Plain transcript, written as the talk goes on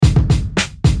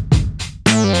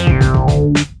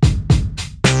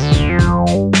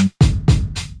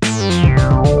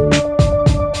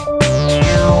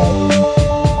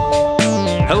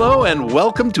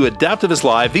welcome to Adaptivist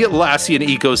Live, the Atlassian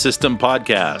Ecosystem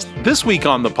Podcast. This week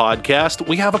on the podcast,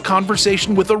 we have a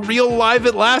conversation with a real live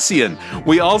Atlassian.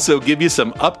 We also give you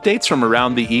some updates from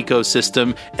around the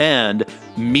ecosystem and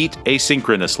meet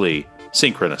asynchronously,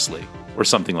 synchronously, or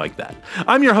something like that.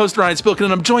 I'm your host, Ryan Spilkin,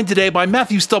 and I'm joined today by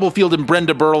Matthew Stubblefield and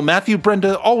Brenda Burrell. Matthew,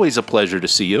 Brenda, always a pleasure to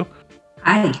see you.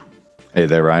 Hi. Hey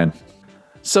there, Ryan.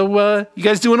 So, you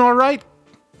guys doing all right?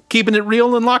 Keeping it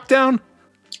real in lockdown?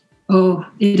 Oh,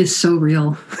 it is so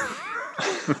real.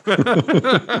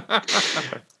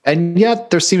 And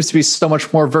yet there seems to be so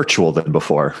much more virtual than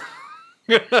before.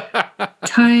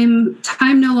 Time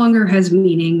no longer has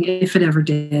meaning, if it ever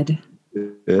did.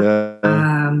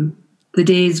 The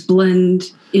days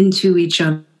blend into each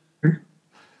other.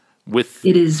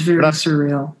 It is very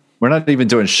surreal. We're not even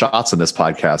doing shots on this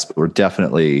podcast, but we're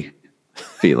definitely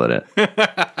feeling it.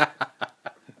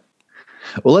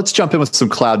 Well, let's jump in with some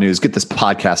cloud news, get this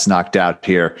podcast knocked out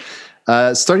here.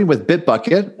 Starting with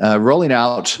Bitbucket, rolling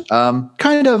out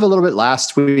kind of a little bit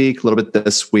last week, a little bit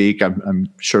this week. I'm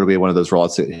sure it'll be one of those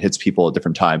rollouts that hits people at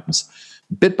different times.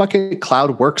 Bitbucket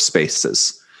Cloud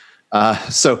Workspaces.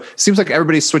 So it seems like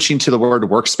everybody's switching to the word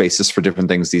workspaces for different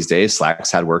things these days.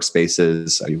 Slack's had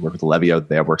workspaces. You work with Levio,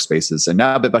 they have workspaces. And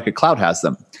now Bitbucket Cloud has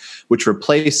them, which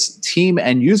replace team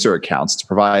and user accounts to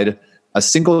provide a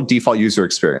single default user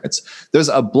experience. There's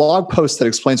a blog post that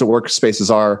explains what workspaces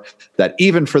are that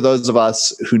even for those of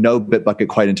us who know Bitbucket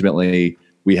quite intimately,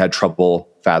 we had trouble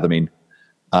fathoming.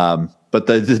 But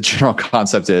the general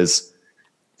concept is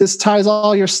this ties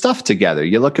all your stuff together.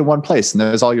 You look in one place and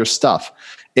there's all your stuff.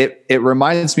 It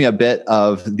reminds me a bit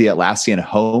of the Atlassian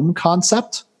home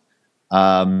concept,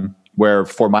 where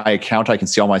for my account, I can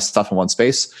see all my stuff in one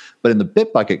space. But in the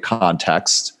Bitbucket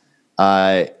context,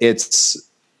 it's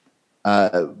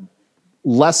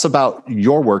less about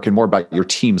your work and more about your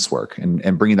team's work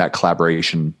and bringing that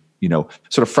collaboration, sort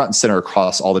of front and center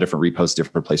across all the different repos,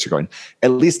 different places you're going. At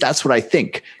least that's what I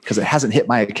think, because it hasn't hit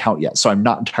my account yet. So I'm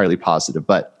not entirely positive,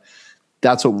 but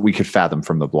that's what we could fathom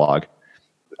from the blog.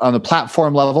 On the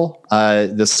platform level,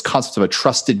 this concept of a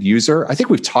trusted user, I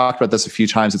think we've talked about this a few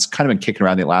times. It's kind of been kicking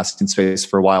around the Atlassian space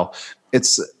for a while.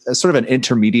 It's a sort of an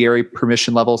intermediary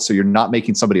permission level. So you're not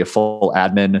making somebody a full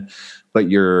admin, but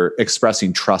you're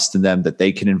expressing trust in them that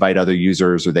they can invite other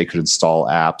users or they could install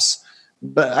apps.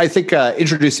 But I think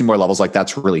introducing more levels like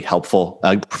that's really helpful.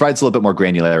 Provides a little bit more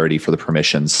granularity for the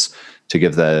permissions to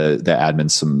give the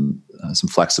admin some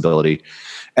flexibility.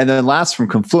 And then last, from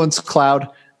Confluence Cloud,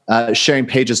 sharing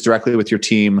pages directly with your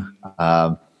team.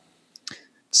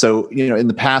 So, in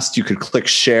the past, you could click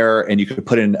share and you could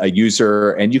put in a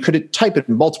user and you could type in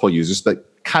multiple users,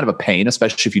 but kind of a pain,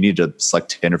 especially if you need to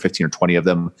select 10 or 15 or 20 of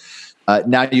them.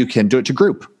 Now you can do it to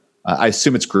group. I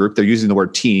assume it's group. They're using the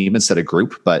word team instead of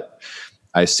group, but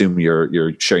I assume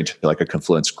you're sharing to like a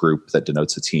Confluence group that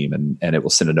denotes a team and it will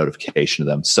send a notification to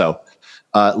them. So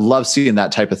love seeing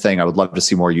that type of thing. I would love to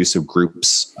see more use of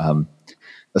groups,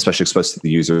 especially exposed to the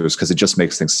users, because it just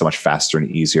makes things so much faster and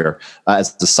easier.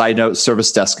 As a side note,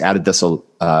 Service Desk added this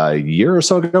a year or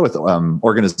so ago with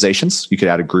organizations. You could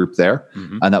add a group there,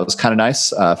 and that was kind of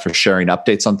nice for sharing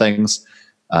updates on things.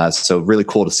 So really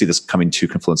cool to see this coming to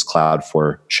Confluence Cloud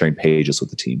for sharing pages with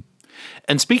the team.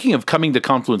 And speaking of coming to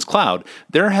Confluence Cloud,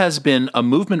 there has been a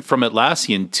movement from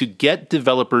Atlassian to get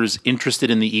developers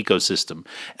interested in the ecosystem.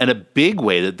 And a big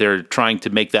way that they're trying to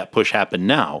make that push happen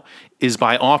now is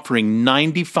by offering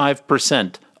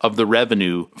 95% of the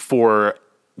revenue for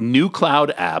new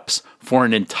cloud apps for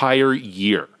an entire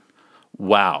year.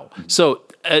 Wow. So,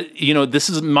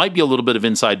 this might be a little bit of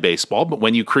inside baseball, but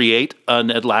when you create an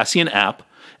Atlassian app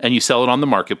and you sell it on the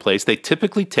marketplace, they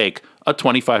typically take a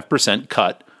 25%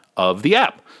 cut of the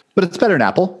app. But it's better than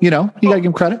Apple, you got to give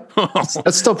them credit.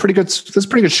 That's still pretty good. That's a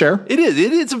pretty good share. It is.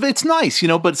 It's nice,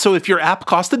 but so if your app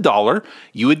cost $1,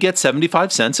 you would get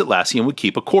 75 cents. Atlassian would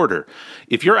keep a quarter.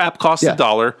 If your app costs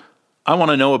 $1, I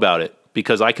want to know about it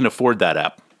because I can afford that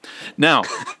app. Now,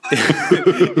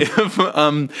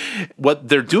 what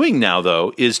they're doing now,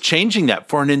 though, is changing that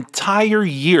for an entire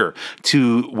year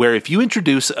to where if you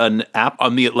introduce an app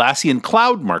on the Atlassian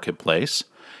Cloud Marketplace,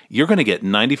 you're going to get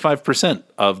 95%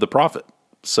 of the profit.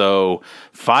 So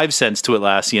 5 cents to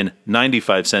Atlassian,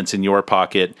 95 cents in your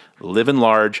pocket, living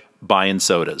large, buying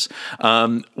sodas.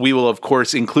 We will, of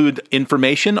course, include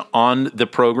information on the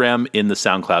program in the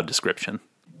SoundCloud description.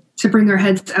 To bring our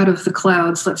heads out of the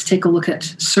clouds, let's take a look at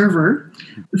server.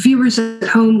 Viewers at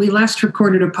home, we last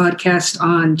recorded a podcast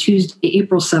on Tuesday,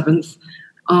 April 7th.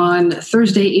 On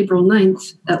Thursday, April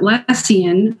 9th,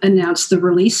 Atlassian announced the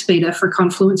release beta for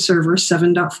Confluence Server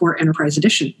 7.4 Enterprise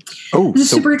Edition. Oh, this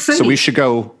is super exciting. So we should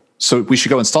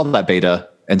go install that beta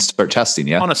and start testing.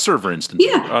 Yeah, on a server instance.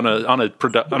 Yeah. On a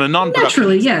non-production.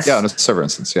 Naturally, yes. yeah, on a server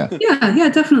instance. Yeah. Yeah,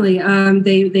 definitely.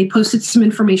 They posted some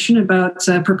information about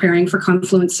preparing for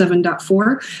Confluence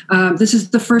 7.4. This is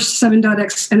the first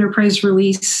 7.x enterprise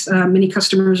release. Many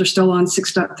customers are still on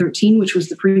 6.13, which was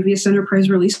the previous enterprise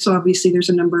release. So obviously there's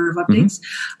a number of updates.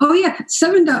 Oh yeah,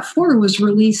 7.4 was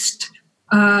released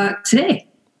today.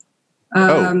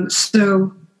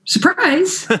 So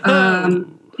surprise,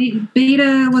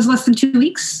 beta was less than 2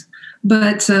 weeks,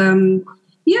 but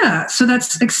yeah, so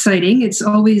that's exciting. It's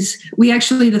always,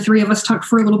 the three of us talked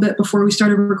for a little bit before we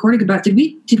started recording about, did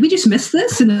we just miss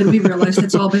this? And then we realized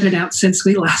it's all been announced since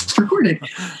we last recorded.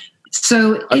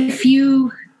 So if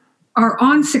you are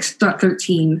on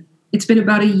 6.13, it's been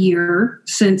about a year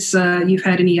since you've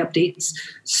had any updates.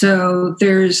 So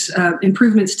there's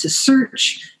improvements to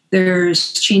search.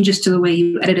 There's changes to the way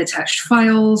you edit attached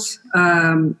files,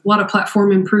 a lot of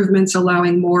platform improvements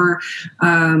allowing more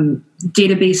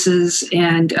databases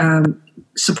and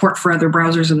support for other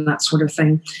browsers and that sort of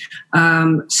thing.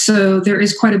 So there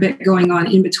is quite a bit going on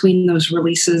in between those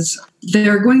releases.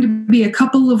 There are going to be a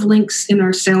couple of links in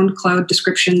our SoundCloud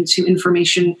description to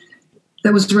information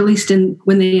that was released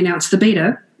when they announced the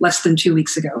beta less than 2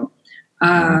 weeks ago.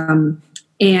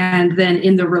 And then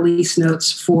in the release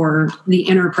notes for the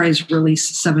enterprise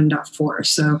release 7.4.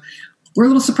 So we're a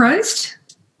little surprised.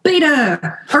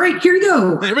 Beta. All right, here we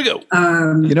go. Here we go.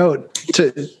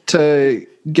 To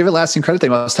give Atlassian credit, they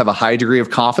must have a high degree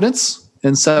of confidence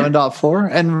in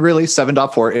 7.4. And really,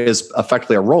 7.4 is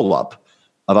effectively a roll-up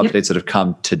of updates that have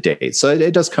come to date. So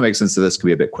it does make sense that this could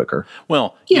be a bit quicker.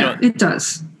 Well, yeah, it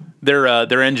does.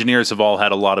 Their engineers have all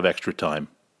had a lot of extra time.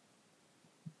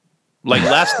 Like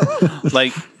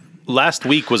last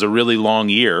week was a really long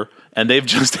year, and they've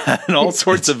just had all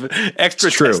sorts of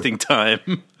extra testing time.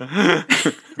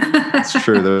 It's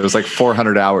true. There was like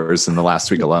 400 hours in the last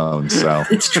week alone. So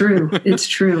it's true.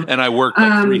 And I worked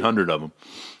like 300 of them.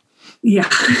 Yeah.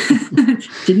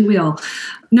 Didn't we all?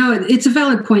 No, it's a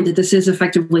valid point that this is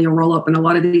effectively a roll-up, and a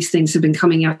lot of these things have been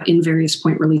coming out in various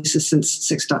point releases since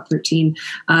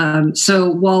 6.13. So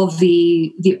while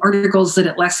the articles that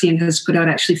Atlassian has put out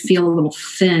actually feel a little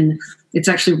thin, it's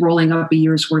actually rolling up a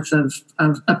year's worth of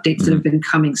updates that have been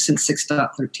coming since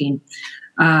 6.13.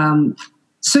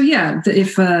 So yeah,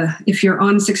 if you're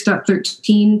on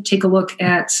 6.13, take a look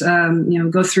at,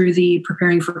 go through the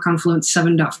preparing for Confluence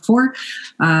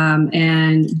 7.4,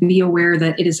 and be aware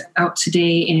that it is out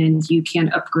today and you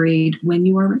can upgrade when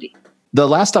you are ready. The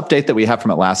last update that we have from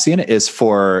Atlassian is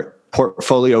for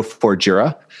Portfolio for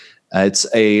Jira. It's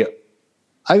I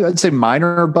would say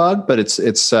minor bug, but it's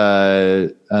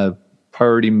priority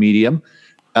medium,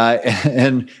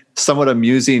 and somewhat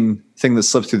amusing thing that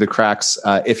slipped through the cracks.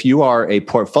 If you are a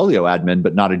portfolio admin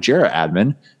but not a Jira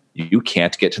admin, you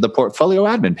can't get to the portfolio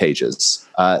admin pages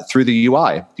through the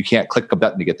UI. You can't click a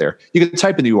button to get there. You could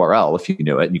type in the URL if you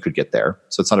knew it, and you could get there.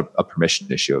 So it's not a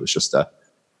permission issue. It was just I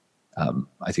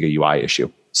think a UI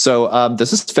issue. So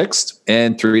this is fixed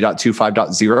in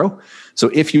 3.25.0.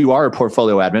 So if you are a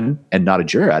portfolio admin and not a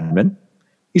Jira admin,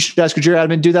 you should ask your Jira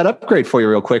admin to do that upgrade for you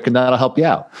real quick, and that'll help you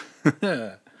out.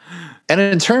 And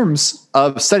in terms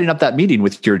of setting up that meeting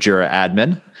with your Jira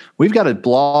admin, we've got a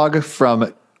blog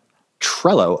from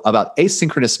Trello about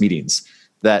asynchronous meetings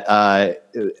that,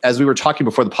 as we were talking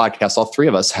before the podcast, all three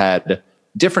of us had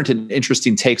different and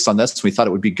interesting takes on this. We thought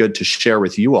it would be good to share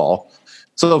with you all.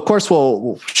 So, of course,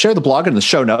 we'll share the blog in the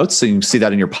show notes, so you can see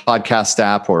that in your podcast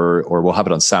app, or we'll have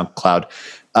it on SoundCloud.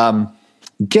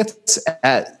 Gets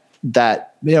at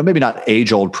that, maybe not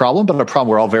age-old problem, but a problem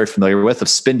we're all very familiar with, of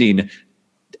spending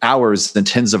hours and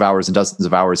tens of hours and dozens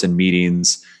of hours in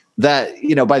meetings that,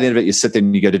 by the end of it, you sit there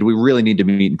and you go, did we really need to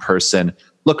meet in person?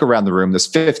 Look around the room. There's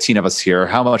 15 of us here.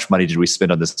 How much money did we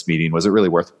spend on this meeting? Was it really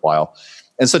worthwhile?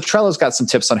 And so Trello's got some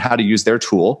tips on how to use their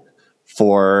tool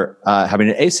for having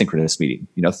an asynchronous meeting.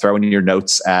 Throw in your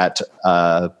notes at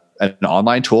an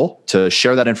online tool to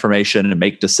share that information and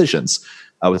make decisions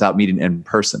without meeting in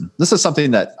person. This is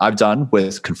something that I've done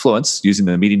with Confluence using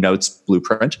the meeting notes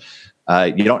blueprint.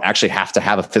 You don't actually have to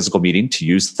have a physical meeting to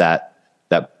use that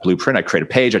blueprint. I create a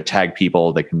page, I tag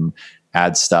people, they can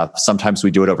add stuff. Sometimes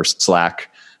we do it over Slack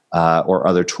or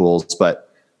other tools, but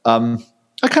I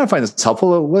kind of find this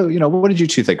helpful. What did you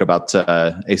two think about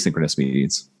asynchronous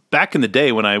meetings? Back in the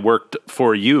day when I worked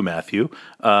for you, Matthew,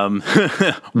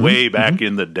 way back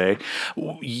in the day,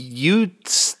 you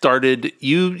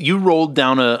rolled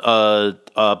down a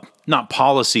not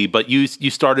policy, but you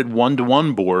started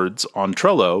one-to-one boards on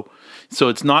Trello. So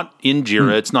it's not in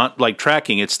Jira. It's not like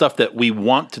tracking. It's stuff that we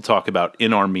want to talk about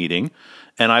in our meeting.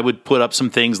 And I would put up some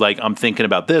things like, I'm thinking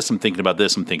about this, I'm thinking about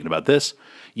this, I'm thinking about this.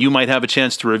 you might have a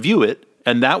chance to review it.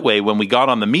 And that way, when we got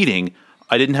on the meeting,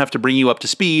 I didn't have to bring you up to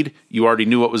speed. You already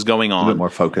knew what was going on. A bit more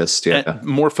focused, yeah. And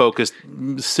more focused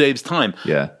saves time.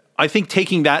 Yeah. I think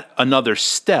taking that another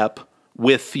step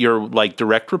with your like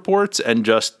direct reports and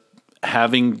just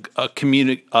having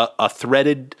a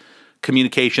threaded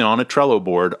communication on a Trello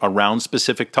board around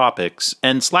specific topics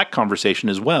and Slack conversation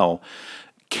as well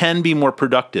can be more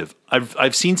productive.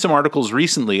 I've seen some articles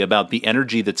recently about the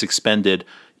energy that's expended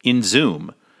in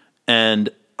Zoom, and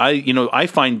I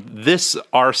find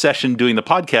our session doing the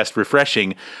podcast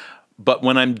refreshing, but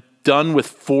when I'm done with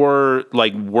 4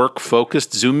 like work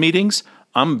focused Zoom meetings,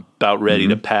 I'm about ready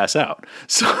to pass out.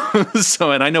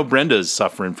 So, and I know Brenda's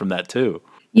suffering from that too.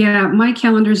 Yeah, my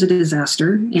calendar's a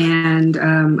disaster. And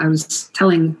I was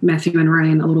telling Matthew and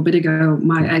Ryan a little bit ago,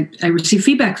 I received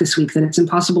feedback this week that it's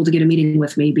impossible to get a meeting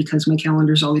with me because my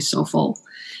calendar's always so full.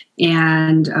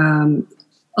 And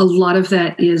a lot of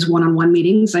that is one-on-one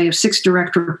meetings. I have 6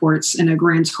 direct reports and a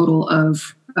grand total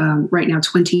of right now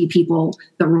 20 people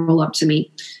that roll up to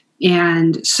me.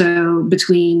 And so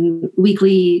between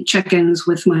weekly check-ins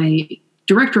with my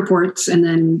direct reports and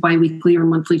then biweekly or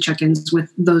monthly check-ins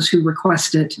with those who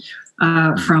request it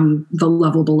from the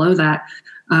level below that,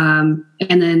 and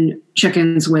then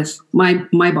check-ins with my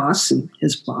boss and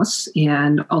his boss,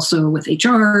 and also with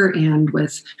HR and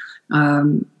with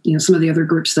some of the other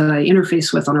groups that I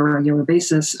interface with on a regular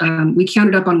basis. We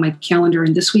counted up on my calendar,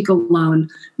 and this week alone,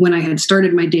 when I had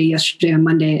started my day yesterday on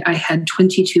Monday, I had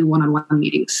 22 one-on-one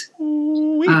meetings.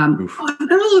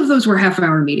 Not all of those were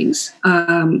half-hour meetings,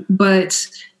 but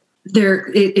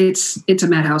it's a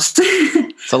madhouse.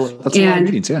 That's a lot of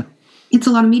meetings, yeah. It's a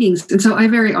lot of meetings. And so I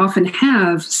very often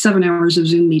have 7 hours of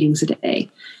Zoom meetings a day.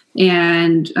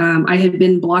 And I had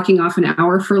been blocking off an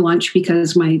hour for lunch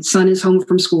because my son is home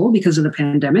from school because of the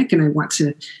pandemic, and I want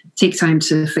to take time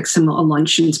to fix him a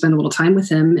lunch and spend a little time with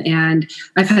him. And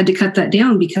I've had to cut that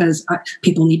down because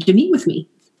people need to meet with me.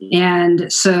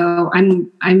 And so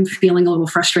I'm feeling a little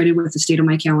frustrated with the state of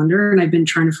my calendar, and I've been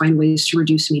trying to find ways to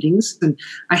reduce meetings. And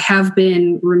I have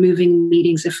been removing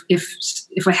meetings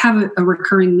if I have a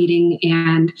recurring meeting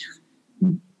and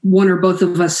one or both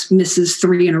of us misses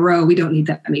 3 in a row, we don't need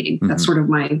that meeting. Mm-hmm. That's sort of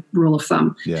my rule of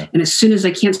thumb. Yeah. And as soon as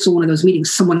I cancel one of those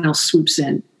meetings, someone else swoops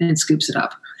in and scoops it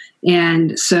up.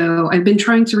 And so I've been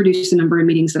trying to reduce the number of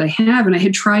meetings that I have. And I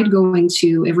had tried going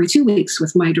to every 2 weeks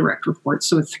with my direct reports.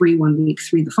 So 3 one week,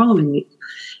 3 the following week.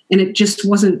 And it just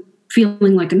wasn't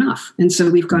feeling like enough. And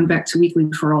so we've gone back to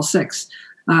weekly for all 6.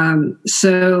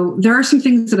 So there are some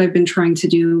things that I've been trying to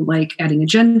do, like adding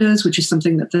agendas, which is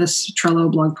something that this Trello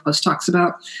blog post talks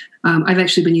about. I've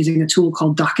actually been using a tool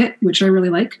called Docket, which I really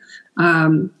like,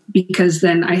 because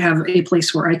then I have a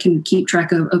place where I can keep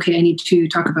track of, okay, I need to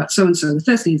talk about so-and-so with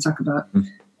this, I need to talk about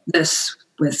this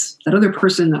with that other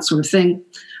person, that sort of thing.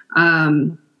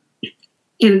 And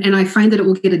I find that it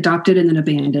will get adopted and then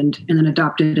abandoned, and then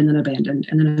adopted and then abandoned,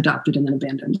 and then adopted and then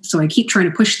abandoned. So I keep trying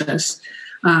to push this.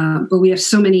 But we have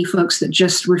so many folks that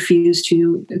just refuse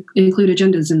to include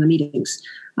agendas in the meetings.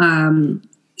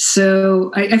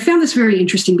 So I found this very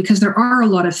interesting because there are a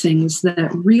lot of things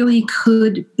that really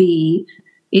could be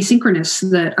asynchronous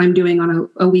that I'm doing on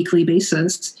a weekly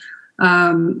basis.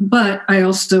 But I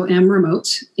also am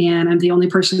remote, and I'm the only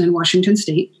person in Washington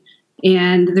State,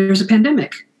 and there's a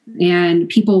pandemic, and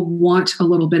people want a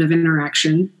little bit of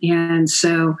interaction. And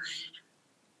so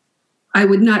I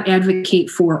would not advocate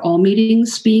for all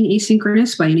meetings being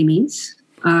asynchronous by any means.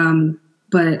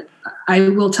 But I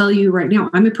will tell you right now,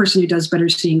 I'm a person who does better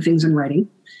seeing things in writing.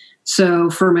 So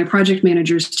for my project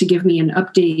managers to give me an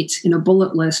update in a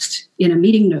bullet list in a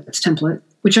meeting notes template,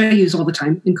 which I use all the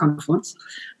time in Confluence,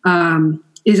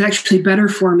 is actually better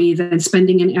for me than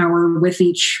spending an hour with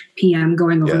each PM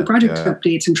going over the project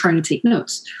updates and trying to take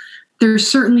notes. There's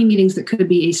certainly meetings that could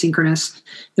be asynchronous.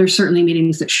 There's certainly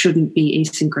meetings that shouldn't be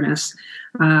asynchronous.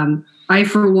 I,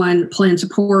 for one, plan to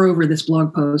pore over this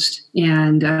blog post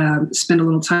and spend a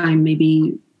little time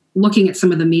maybe looking at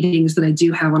some of the meetings that I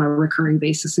do have on a recurring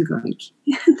basis and going,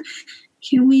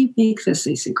 can we make this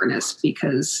asynchronous?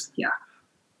 Because,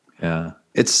 Yeah,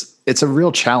 it's a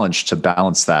real challenge to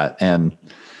balance that. And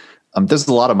there's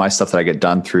a lot of my stuff that I get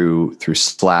done through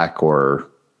Slack or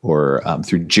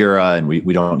through Jira, and we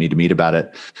don't need to meet about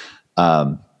it.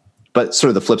 But sort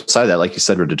of the flip side of that, like you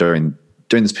said, during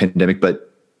this pandemic, but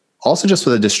also just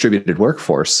with a distributed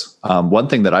workforce. One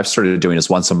thing that I've started doing is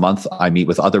once a month, I meet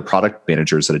with other product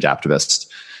managers at Adaptivist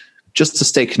just to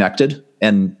stay connected.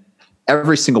 And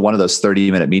every single one of those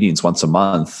 30-minute meetings once a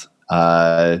month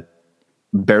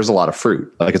bears a lot of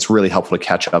fruit. Like, it's really helpful to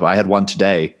catch up. I had one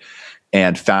today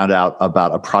and found out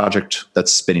about a project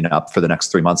that's spinning up for the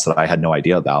next 3 months that I had no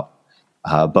idea about.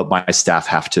 but my staff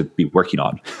have to be working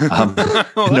on.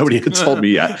 Nobody had told me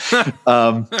yet.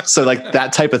 So like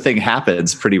that type of thing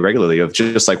happens pretty regularly of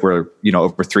just like we're,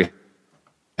 over 300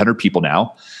 people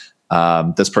now.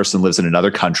 This person lives in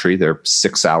another country. They're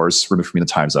 6 hours removed from the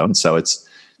time zone. So it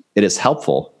is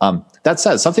helpful. That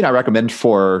said, something I recommend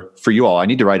for you all, I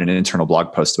need to write an internal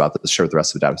blog post about this, share with the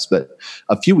rest of the devs. But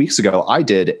a few weeks ago, I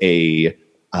did a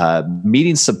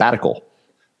meeting sabbatical.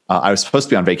 I was supposed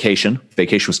to be on vacation.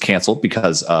 Vacation was canceled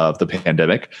because of the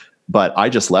pandemic, but I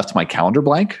just left my calendar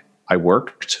blank. I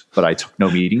worked, but I took no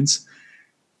meetings.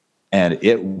 And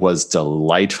it was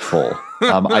delightful.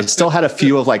 I still had a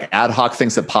few of like ad hoc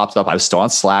things that popped up. I was still on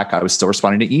Slack. I was still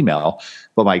responding to email,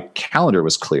 but my calendar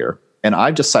was clear. And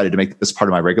I've decided to make this part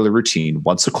of my regular routine.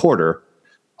 Once a quarter,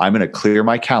 I'm going to clear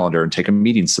my calendar and take a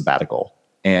meeting sabbatical.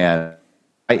 And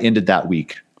I ended that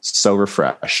week so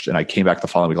refreshed. And I came back the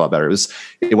following week a lot better.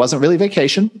 It wasn't really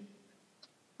vacation,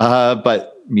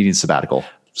 but meeting sabbatical.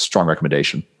 Strong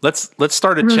recommendation. Let's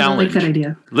start a challenge. Like that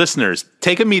idea. Listeners,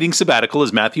 take a meeting sabbatical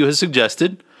as Matthew has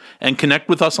suggested and connect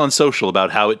with us on social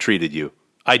about how it treated you.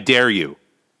 I dare you.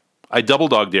 I double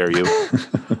dog dare you.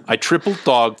 I triple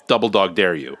dog, double dog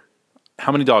dare you.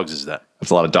 How many dogs is that?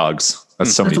 That's a lot of dogs.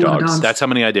 That's so many dogs. That's how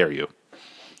many I dare you.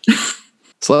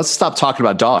 So let's stop talking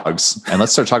about dogs and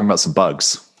let's start talking about some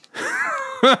bugs.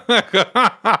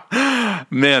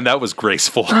 Man, that was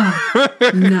graceful.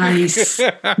 Nice.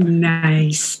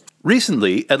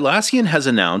 Recently, Atlassian has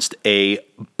announced a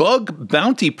bug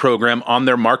bounty program on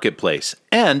their marketplace.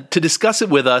 And to discuss it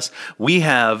with us, we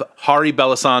have Hari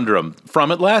Belasandram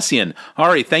from Atlassian.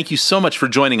 Hari, thank you so much for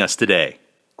joining us today.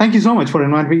 Thank you so much for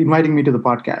inviting me to the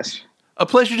podcast. A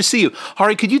pleasure to see you.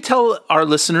 Hari, could you tell our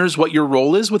listeners what your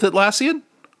role is with Atlassian?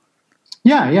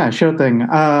 Yeah, sure thing.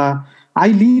 I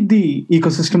lead the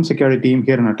ecosystem security team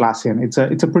here in Atlassian. It's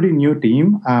a pretty new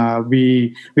team.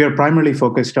 We are primarily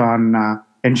focused on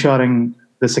ensuring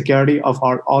the security of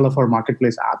all of our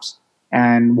marketplace apps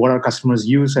and what our customers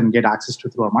use and get access to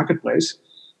through our marketplace.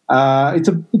 It's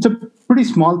a pretty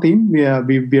small team. We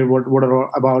are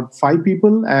about 5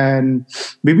 people, and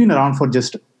we've been around for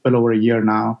just well over a year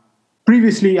now.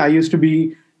 Previously, I used to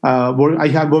be I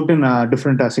have worked in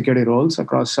different security roles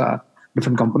across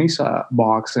different companies,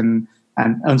 Box and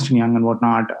Ernst & Young and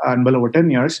whatnot, and well over 10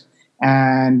 years.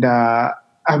 And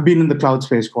I've been in the cloud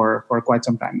space for quite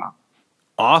some time now.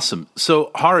 Awesome. So,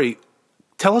 Hari,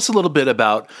 tell us a little bit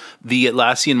about the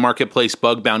Atlassian Marketplace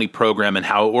Bug Bounty Program and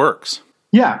how it works.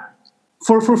 Yeah.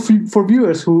 For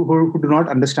viewers who do not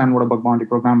understand what a bug bounty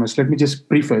program is, let me just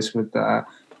preface with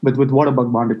what a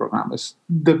bug bounty program is.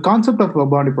 The concept of a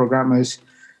bug bounty program is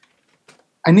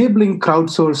enabling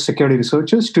crowdsourced security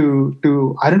researchers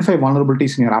to identify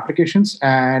vulnerabilities in your applications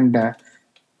and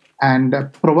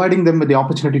providing them with the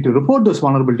opportunity to report those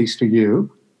vulnerabilities to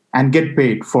you and get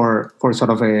paid for sort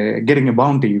of getting a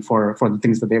bounty for the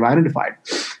things that they've identified.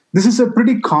 This is a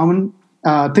pretty common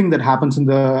thing that happens in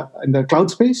the cloud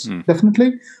space,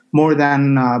 definitely more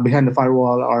than behind the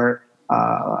firewall or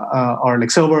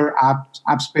like server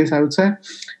app space, I would say.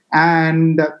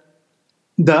 And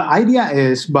the idea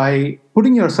is by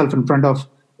putting yourself in front of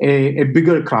a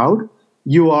bigger crowd,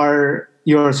 you're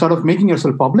sort of making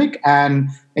yourself public and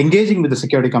engaging with the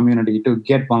security community to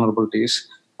get vulnerabilities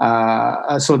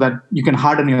so that you can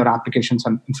harden your applications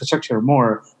and infrastructure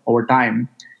more over time.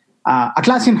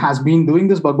 Atlassian has been doing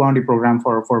this bug bounty program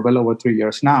for well over 3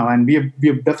 years now, and we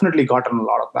have definitely gotten a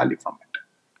lot of value from it.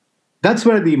 That's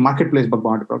where the marketplace bug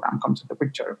bounty program comes into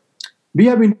picture. We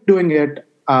have been doing it,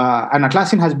 and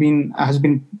Atlassian has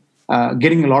been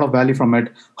getting a lot of value from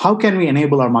it. How can we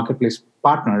enable our marketplace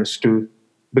partners to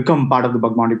become part of the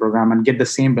bug bounty program and get the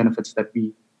same benefits that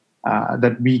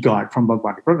we got from bug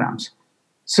bounty programs?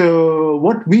 So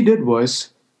what we did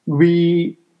was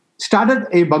we started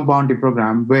a bug bounty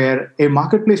program where a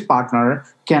marketplace partner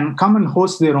can come and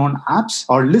host their own apps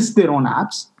or list their own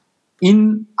apps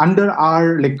under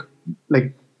our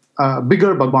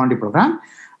bigger bug bounty program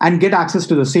and get access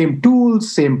to the same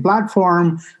tools, same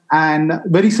platform, and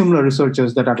very similar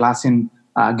researchers that Atlassian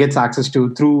gets access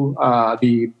to through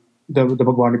the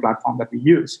bug bounty platform that we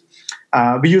use.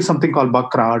 We use something called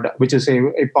BugCrowd, which is a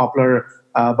popular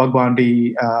bug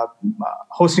bounty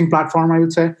hosting platform, I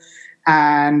would say.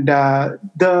 And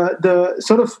the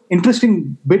sort of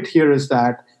interesting bit here is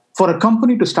that for a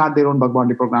company to start their own bug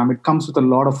bounty program, it comes with a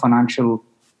lot of financial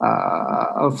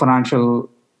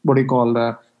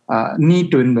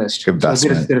need to invest.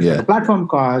 Investment, So there's the platform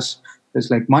costs. There's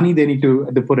like money they need to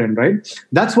put in, right?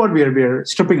 That's what we're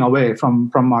stripping away from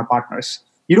our partners.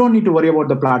 You don't need to worry about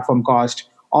the platform cost.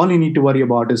 All you need to worry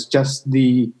about is just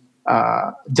the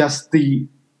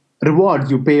rewards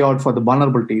you pay out for the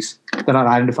vulnerabilities that are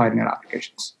identified in your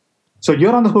applications. So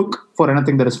you're on the hook for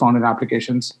anything that is found in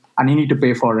applications, and you need to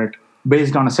pay for it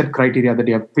based on a set criteria that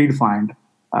you have predefined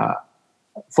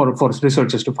for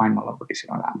researchers to find vulnerabilities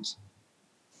in your apps.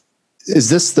 Is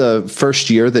this the first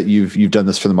year that you've done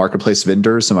this for the marketplace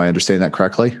vendors? Am I understanding that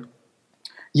correctly?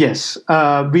 Yes.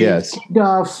 We kicked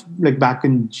off back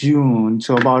in June,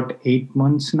 so about 8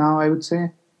 months now, I would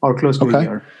say, or close to a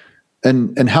year.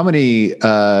 And how many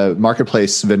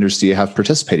marketplace vendors do you have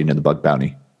participating in the bug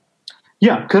bounty?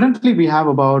 Yeah, currently we have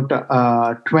about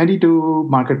 22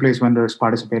 marketplace vendors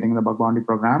participating in the bug bounty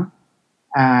program.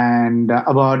 And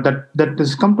about that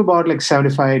has come to about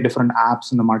 75 different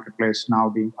apps in the marketplace now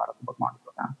being part of the bug bounty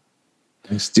program.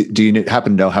 Do you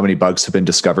happen to know how many bugs have been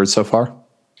discovered so far?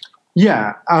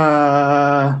 Yeah,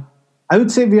 I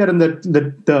would say we are in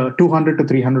the 200 to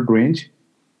 300 range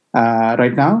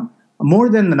right now. More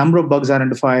than the number of bugs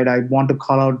identified, I want to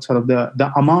call out sort of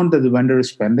the amount that the vendor is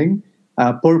spending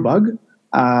per bug.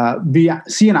 We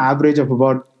see an average of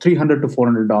about $300 to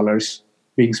 $400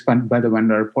 being spent by the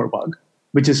vendor per bug,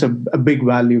 which is a big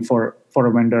value for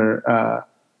a vendor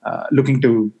looking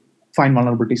to find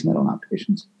vulnerabilities in their own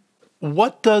applications.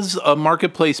 What does a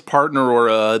marketplace partner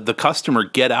or the customer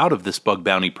get out of this bug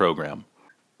bounty program?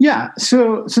 Yeah,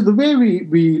 so the way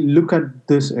we look at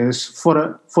this is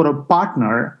for a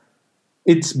partner,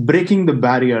 it's breaking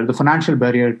the financial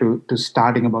barrier to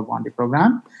starting a bug bounty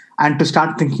program and to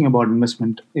start thinking about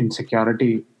investment in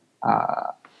security,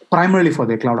 primarily for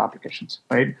their cloud applications,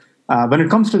 right? When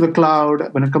it comes to the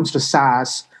cloud, when it comes to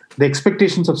SaaS, the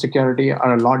expectations of security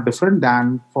are a lot different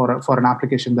than for an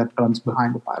application that runs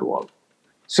behind the firewall.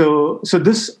 So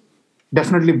this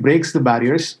definitely breaks the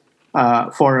barriers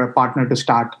for a partner to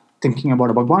start thinking about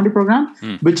a bug bounty program,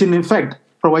 which in effect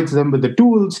provides them with the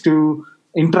tools to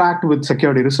interact with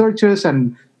security researchers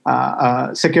and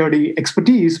security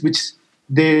expertise, which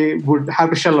they would have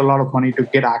to shell a lot of money to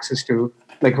get access to,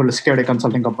 like a security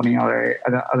consulting company or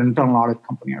an internal audit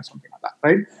company or something like that,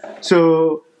 right?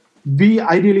 So we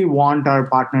ideally want our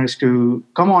partners to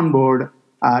come on board,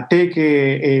 take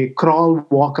a crawl,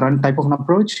 walk, run type of an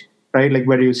approach, right? Like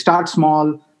where you start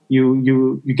small,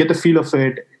 you get the feel of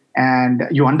it, and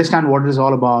you understand what it is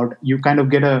all about. You kind of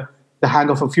get the hang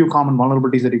of a few common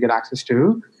vulnerabilities that you get access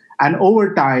to. And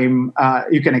over time,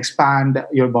 you can expand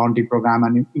your bounty program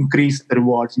and increase the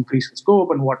rewards, increase the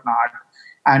scope and whatnot,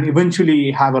 and eventually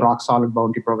have a rock solid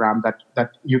bounty program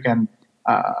that you can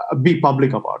be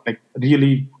public about, like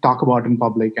really talk about in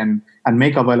public and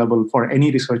make available for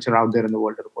any researcher out there in the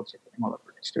world to report security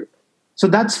vulnerabilities to. So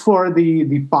that's for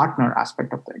the partner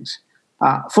aspect of things.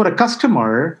 For a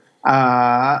customer,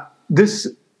 this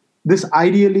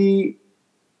ideally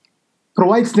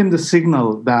provides them the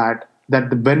signal that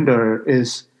the vendor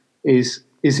is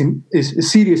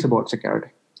serious about security,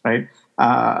 right?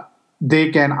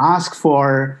 They can ask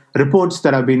for reports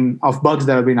of bugs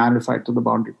that have been identified to the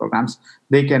bounty programs.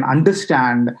 They can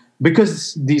understand,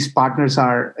 because these partners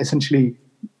are essentially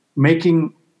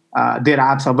making their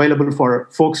apps available for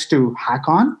folks to hack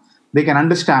on, they can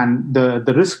understand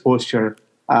the risk posture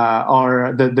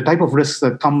or the type of risks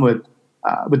that come with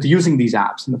using these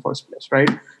apps in the first place, right?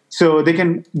 So they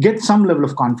can get some level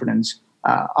of confidence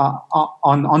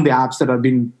on the apps that have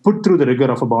been put through the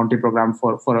rigor of a bounty program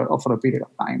for a period of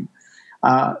time.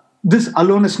 This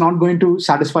alone is not going to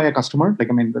satisfy a customer.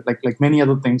 Like many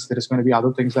other things, there is going to be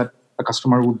other things that a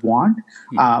customer would want.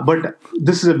 But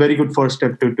this is a very good first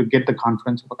step to get the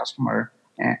confidence of a customer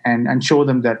and show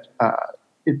them that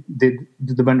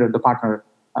the vendor, the partner,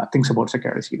 thinks about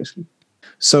security seriously.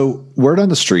 So word on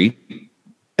the street,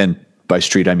 and by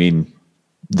street I mean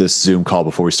this Zoom call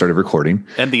before we started recording,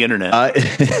 and the internet,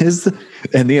 is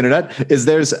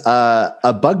there's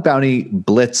a bug bounty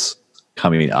blitz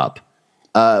coming up.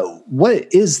 What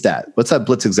is that? What's that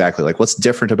blitz exactly? Like, what's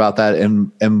different about that,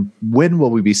 and when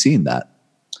will we be seeing that?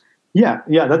 Yeah,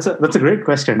 that's a great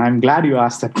question. I'm glad you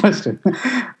asked that question.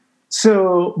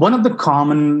 So one of the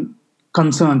common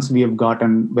concerns we have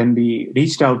gotten when we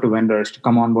reached out to vendors to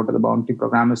come on board to the bounty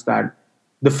program is that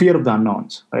the fear of the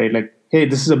unknowns, right? Like, hey,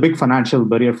 this is a big financial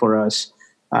barrier for us.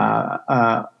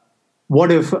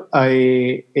 What if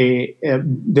there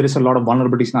is a lot of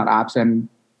vulnerabilities in our apps and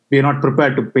we are not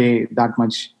prepared to pay that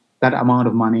amount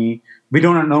of money? We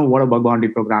don't know what a bug bounty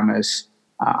program is.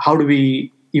 How do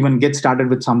we even get started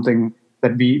with something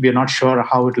that we are not sure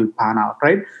how it will pan out,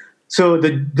 right? So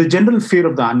the general fear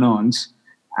of the unknowns,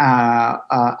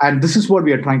 and this is what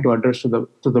we are trying to address to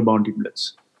the bounty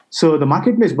blitz. So the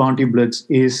marketplace bounty blitz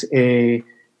is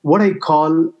what I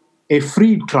call a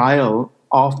free trial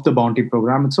of the bounty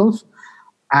program itself.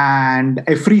 and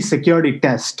a free security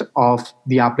test of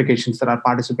the applications that are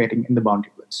participating in the Bounty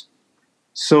Blitz.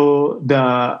 So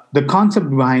the concept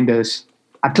behind is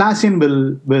Atlassian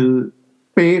will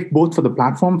pay both for the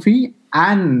platform fee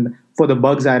and for the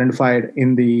bugs identified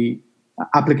in the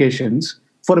applications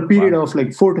for a period of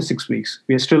like 4 to 6 weeks.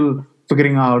 We are still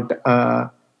figuring out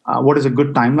what is a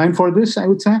good timeline for this, I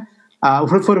would say,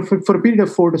 for a period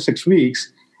of 4 to 6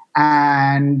 weeks.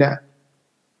 And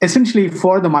essentially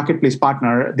for the marketplace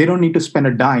partner, they don't need to spend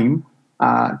a dime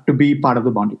to be part of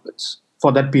the Bounty Blitz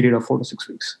for that period of 4 to 6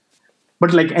 weeks.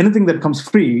 But like anything that comes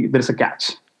free, there's a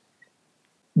catch.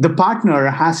 The partner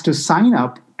has to sign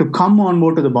up to come on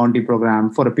board to the Bounty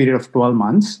program for a period of 12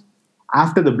 months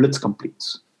after the Blitz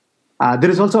completes. There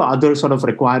is also other sort of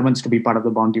requirements to be part of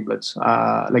the Bounty Blitz.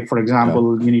 Like, for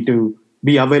example, you need to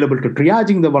be available to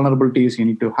triaging the vulnerabilities. You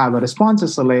need to have a response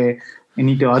SLA. You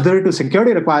need to adhere to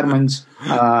security requirements,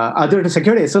 adhere to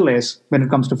security SLAs when it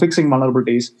comes to fixing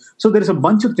vulnerabilities. So there is a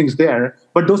bunch of things there,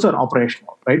 but those are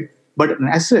operational, right? But in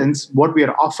essence, what we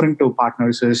are offering to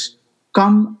partners is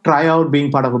come try out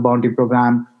being part of a Bounty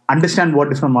program, understand what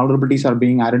different vulnerabilities are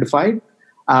being identified,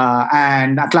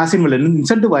 and Atlassian will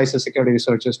incentivize the security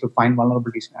researchers to find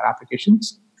vulnerabilities in their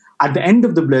applications. At the end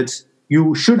of the Blitz,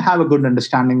 you should have a good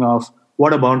understanding of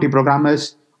what a Bounty program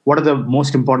is, what are the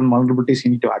most important vulnerabilities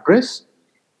you need to address,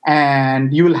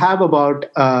 and you will have about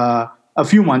a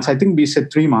few months, I think we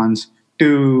said 3 months,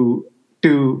 to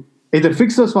either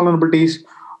fix those vulnerabilities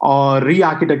or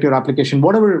re-architect your application,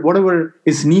 whatever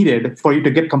is needed for you to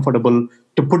get comfortable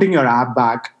to putting your app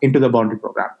back into the Bounty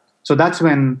program. So that's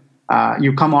when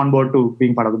you come on board to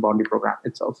being part of the Bounty program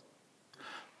itself.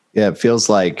 Yeah, it feels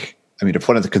like, I mean, if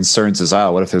one of the concerns is,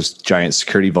 what if there's giant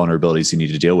security vulnerabilities you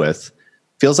need to deal with?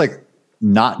 Feels like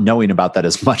not knowing about that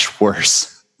is much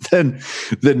worse than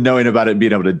knowing about it and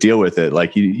being able to deal with it.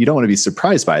 Like you don't want to be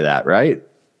surprised by that, right?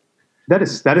 That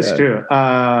is true.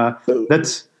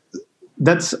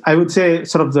 That's I would say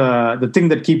sort of the thing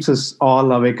that keeps us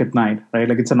all awake at night, right?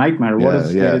 Like it's a nightmare. What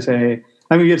if there is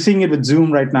I mean, we're seeing it with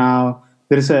Zoom right now.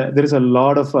 There is a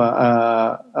lot of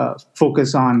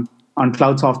focus on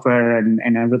cloud software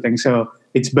and everything. So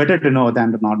it's better to know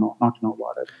than to not know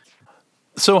about it.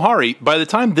 So Hari, by the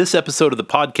time this episode of the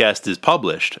podcast is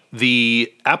published,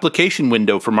 the application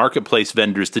window for marketplace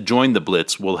vendors to join the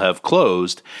Blitz will have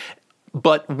closed.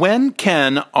 But when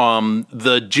can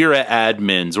the Jira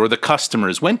admins or the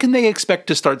customers, when can they expect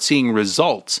to start seeing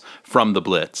results from the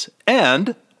Blitz?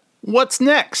 And what's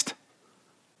next?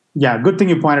 Yeah, good thing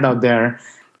you pointed out there.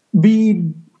 We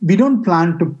don't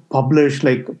plan to publish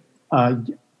like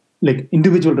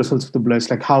individual results of the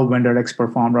Blitz, like how vendor X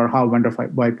performed or how vendor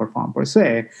Y performed per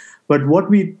se. But what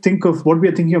we are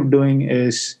thinking of doing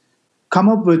is come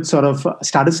up with sort of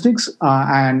statistics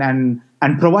and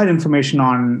provide information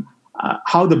on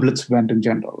how the Blitz went in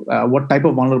general, what type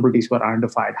of vulnerabilities were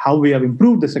identified, how we have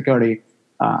improved the security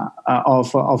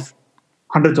of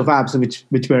hundreds of apps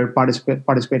which were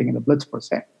participating in the Blitz per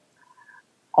se.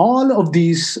 All of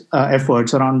these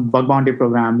efforts around bug bounty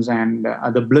programs and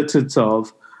the Blitz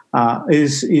itself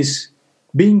is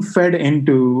being fed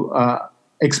into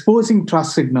exposing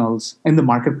trust signals in the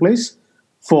marketplace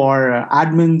for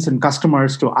admins and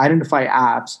customers to identify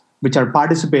apps which are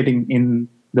participating in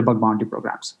the bug bounty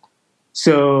programs.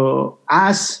 So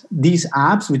as these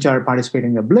apps which are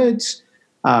participating in the Blitz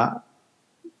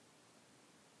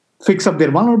fix up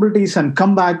their vulnerabilities and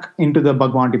come back into the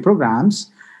bug bounty programs,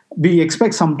 we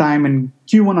expect sometime in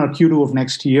Q1 or Q2 of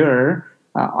next year,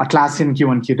 Atlassian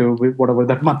Q1, Q2, whatever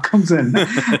that month comes in,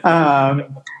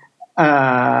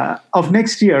 of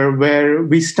next year, where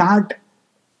we start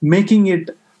making it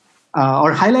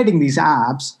or highlighting these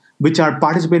apps which are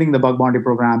participating in the bug bounty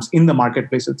programs in the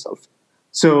marketplace itself.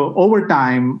 So over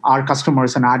time, our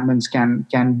customers and admins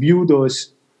can view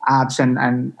those apps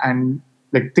and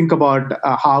like think about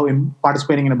how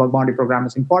participating in a bug bounty program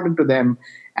is important to them,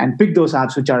 and pick those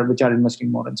apps which are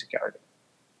investing more in security.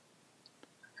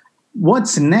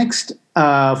 What's next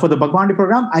for the bug bounty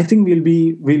program? I think we'll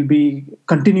be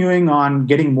continuing on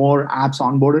getting more apps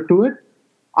onboarded to it.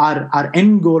 Our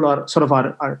end goal, or sort of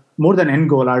our more than end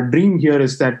goal, our dream here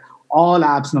is that all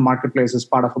apps in the marketplace is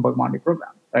part of a bug bounty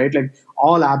program, right? Like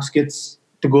all apps gets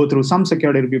to go through some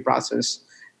security review process,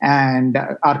 and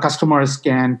our customers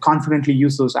can confidently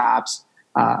use those apps,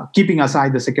 keeping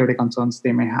aside the security concerns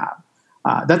they may have.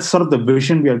 That's sort of the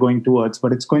vision we are going towards,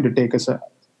 but it's going to take us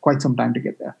quite some time to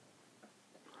get there.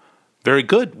 Very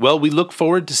good. Well, we look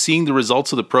forward to seeing the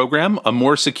results of the program. A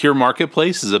more secure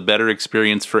marketplace is a better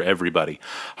experience for everybody.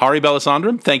 Hari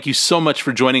Ballasandram, thank you so much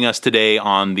for joining us today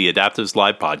on the Adaptives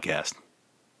Live podcast.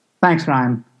 Thanks,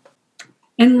 Ryan.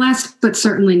 And last but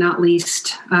certainly not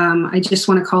least, I just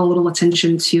want to call a little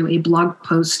attention to a blog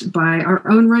post by our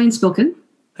own Ryan Spilkin.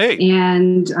 Hey.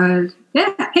 And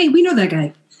hey, we know that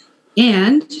guy.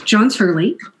 And John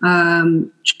Turley.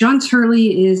 John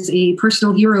Turley is a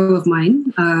personal hero of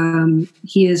mine.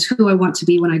 He is who I want to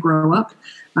be when I grow up.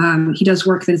 He does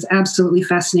work that is absolutely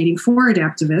fascinating for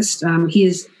Adaptivist. He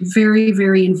is very,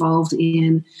 very involved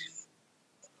in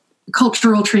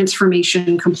cultural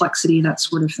transformation, complexity, that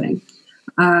sort of thing.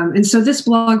 And so this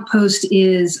blog post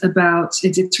is about,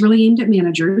 it's really aimed at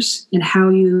managers and how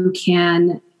you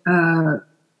can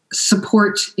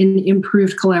support an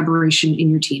improved collaboration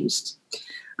in your teams.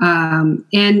 And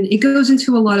it goes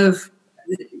into a lot of,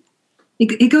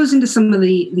 it goes into some of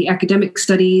the academic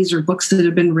studies or books that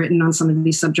have been written on some of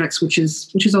these subjects, which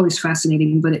is always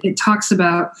fascinating. But it talks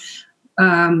about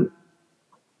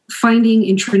finding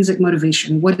intrinsic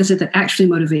motivation. What is it that actually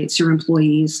motivates your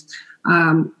employees?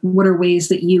 What are ways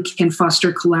that you can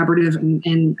foster collaborative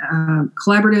and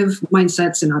collaborative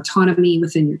mindsets and autonomy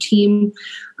within your team?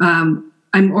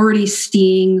 I'm already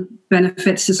seeing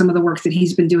benefits to some of the work that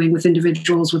he's been doing with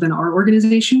individuals within our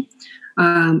organization.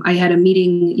 I had a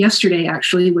meeting yesterday,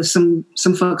 actually, with some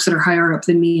folks that are higher up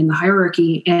than me in the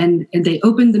hierarchy, and they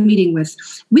opened the meeting with,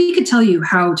 "We could tell you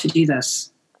how to do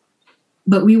this,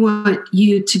 but we want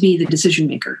you to be the decision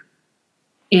maker."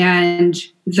 And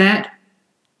that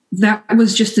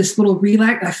was just this little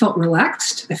relax. I felt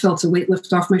relaxed. I felt a weight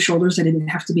lift off my shoulders. I didn't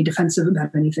have to be defensive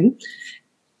about anything.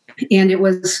 And it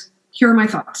was, here are my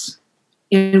thoughts.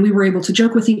 And we were able to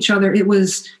joke with each other. It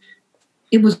was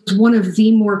one of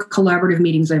the more collaborative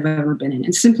meetings I've ever been in.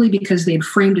 And simply because they had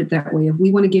framed it that way of,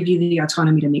 we want to give you the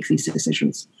autonomy to make these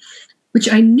decisions, which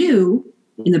I knew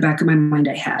in the back of my mind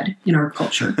I had in our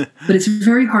culture. But it's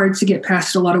very hard to get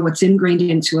past a lot of what's ingrained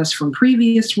into us from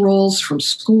previous roles, from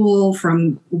school,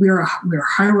 from we're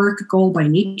hierarchical by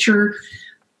nature.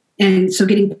 And so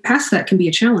getting past that can be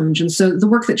a challenge. And so the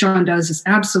work that John does is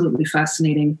absolutely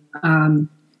fascinating. And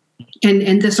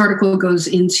this article goes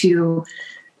into,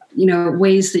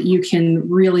 ways that you can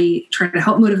really try to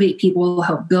help motivate people,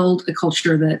 help build a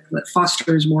culture that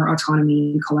fosters more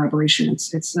autonomy and collaboration.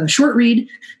 It's a short read,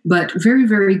 but very,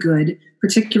 very good,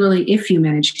 particularly if you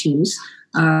manage teams.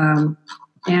 And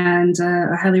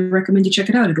I highly recommend you check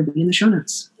it out. It'll be in the show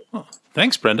notes. Oh,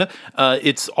 thanks, Brenda.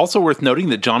 It's also worth noting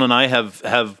that John and I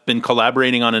have been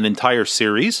collaborating on an entire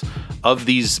series of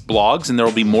these blogs, and there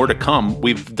will be more to come.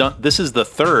 This is the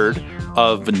third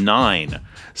of 9.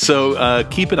 So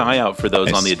keep an eye out for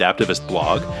those on the Adaptivist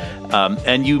blog.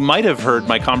 And you might have heard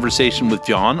my conversation with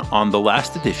John on the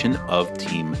last edition of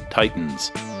Team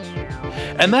Titans.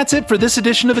 And that's it for this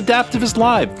edition of Adaptivist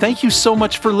Live. Thank you so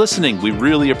much for listening. We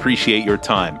really appreciate your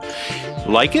time.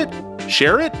 Like it,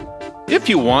 share it. If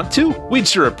you want to, we'd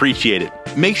sure appreciate it.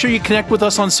 Make sure you connect with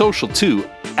us on social too,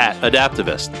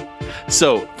 @Adaptivist.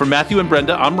 So, for Matthew and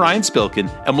Brenda, I'm Ryan Spilkin,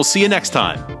 and we'll see you next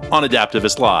time on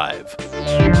Adaptivist Live.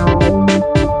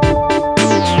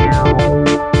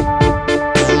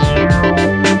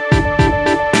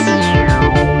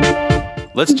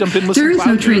 Let's jump in with There some is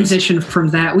no transition from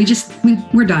that.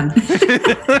 We're done.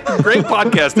 Great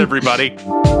podcast, everybody.